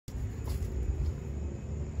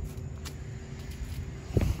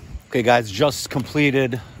Okay guys, just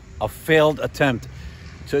completed a failed attempt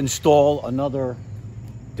to install another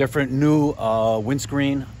different new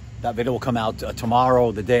windscreen. That video will come out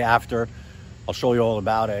tomorrow, the day after. I'll show you all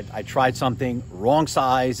about it. I tried something, wrong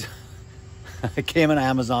size. It came on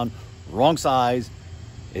Amazon, wrong size.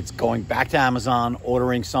 It's going back to Amazon,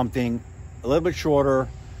 ordering something a little bit shorter,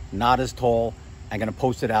 not as tall. I'm gonna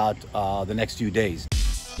post it out the next few days.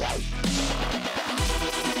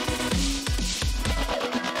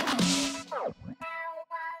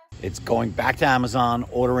 It's going back to Amazon,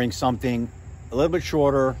 ordering something a little bit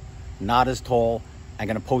shorter, not as tall. I'm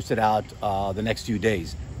gonna post it out the next few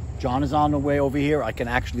days. John is on the way over here. I can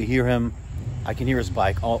actually hear him. I can hear his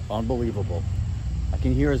bike. Oh, unbelievable. I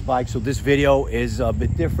can hear his bike. So this video is a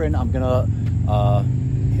bit different. I'm gonna,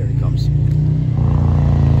 here he comes. Is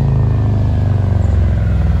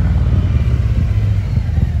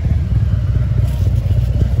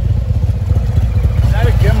that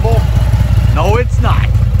a gimbal? No, it's not.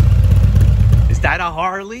 Is that a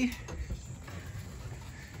Harley?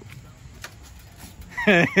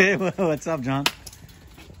 What's up, John?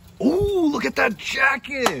 Oh, look at that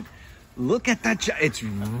jacket. Look at that jacket. It's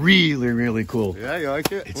really, really cool. Yeah, you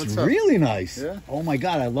like it? It's really nice. Yeah. Oh my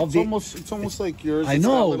God, I love it's almost like yours. I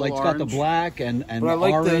know, like it's got the black and but I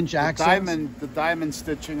like orange accents. The diamond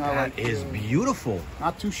stitching. That is beautiful.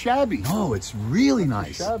 Not too shabby. No, it's really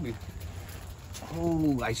nice. Too shabby.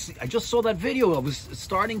 Oh, I see. I just saw that video. I was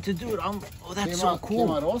starting to do it. Oh, that's so cool.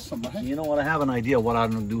 Came out awesome, right? You know what? I have an idea what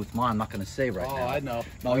I'm going to do with mine. I'm not going to say right now. Oh, I know.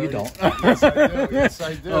 No, you don't. Yes, I do. Yes,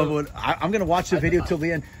 I do. But I'm going to watch the video till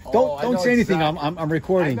the end. Don't say anything. Exactly. I'm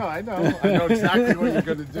recording. I know exactly what you're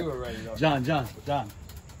going to do already. John.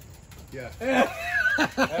 Yeah. Hey.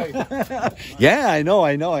 Yeah, I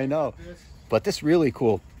know. But this really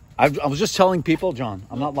cool. I was just telling people, John,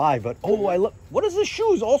 I'm not live, but oh, I love. What is the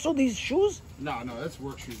shoes? Also, these shoes? No, that's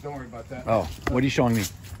work shoes. Don't worry about that. Oh, what are you showing me?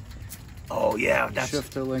 Oh yeah, that's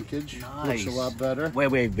shifter linkage. Nice. Looks a lot better.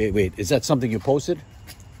 Wait. Is that something you posted?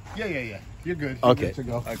 Yeah. You're good. You're Okay. good to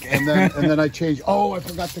go. Okay. And then I changed. Oh, I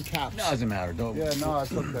forgot the caps. Doesn't matter. Don't. Yeah, no,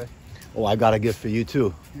 it's okay. Oh, I got a gift for you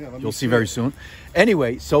too. Yeah, you'll see very soon.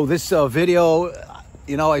 Anyway, so this video,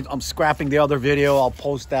 you know, I'm scrapping the other video. I'll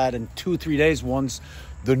post that in 2-3 days once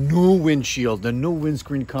the new windshield, the new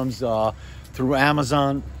windscreen comes through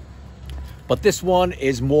Amazon. But this one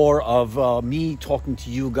is more of me talking to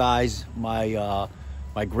you guys, my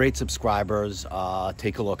great subscribers.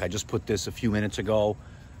 Take a look. I just put this a few minutes ago.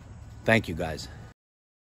 Thank you, guys.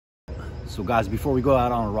 So, guys, before we go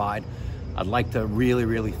out on a ride, I'd like to really,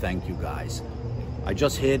 really thank you guys. I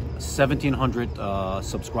just hit 1,700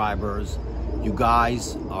 subscribers. You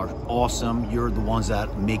guys are awesome. You're the ones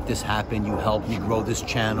that make this happen. You help me grow this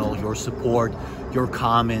channel. Your support, your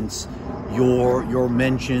comments, your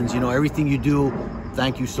mentions, you know, everything you do.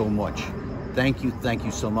 Thank you so much. Thank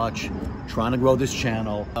you so much. Trying to grow this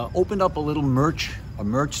channel. Opened up a little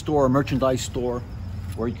merchandise store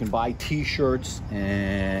where you can buy t-shirts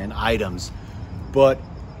and items. But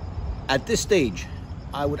at this stage,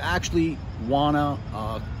 I would actually wanna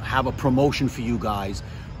have a promotion for you guys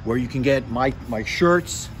where you can get my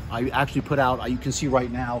shirts. I actually put out, you can see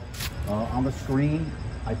right now on the screen,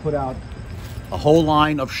 I put out a whole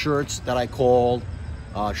line of shirts that I call,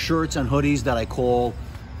 shirts and hoodies that I call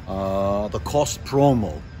the cost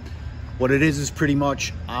promo. What it is pretty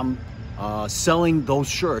much, I'm selling those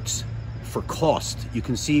shirts for cost. You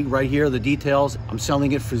can see right here the details. I'm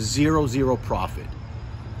selling it for zero profit.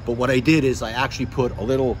 But what I did is I actually put a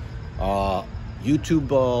little YouTube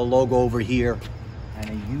logo over here and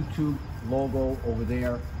a YouTube logo over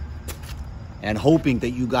there, and hoping that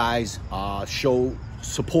you guys show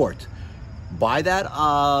support. Buy that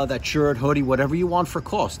that shirt, hoodie, whatever you want for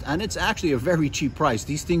cost, and it's actually a very cheap price.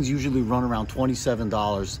 These things usually run around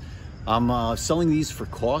 $27. I'm selling these for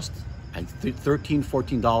cost. $13,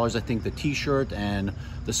 $14. I think the t-shirt and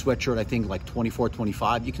the sweatshirt, I think like $24,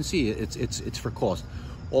 $25. You can see it's for cost.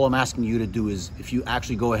 All I'm asking you to do is, if you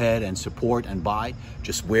actually go ahead and support and buy,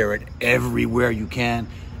 just wear it everywhere you can.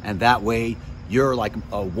 And that way you're like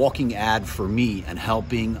a walking ad for me and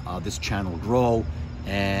helping this channel grow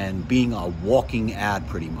and being a walking ad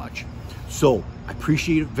pretty much. So I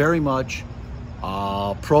appreciate it very much.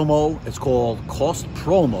 Promo, it's called Cost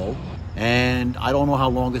Promo. And I don't know how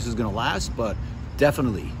long this is gonna last, but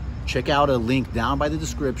definitely check out a link down by the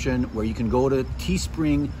description where you can go to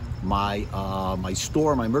Teespring, my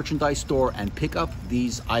store, my merchandise store, and pick up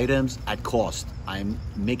these items at cost. I'm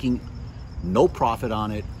making no profit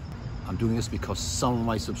on it. I'm doing this because some of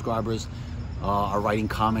my subscribers are writing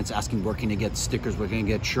comments asking where can you get stickers, where can you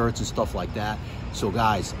get shirts and stuff like that. So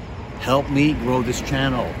guys, help me grow this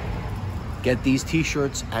channel. Get these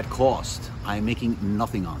t-shirts at cost. I am making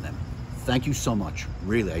nothing on them. Thank you so much.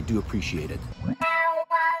 Really, I do appreciate it.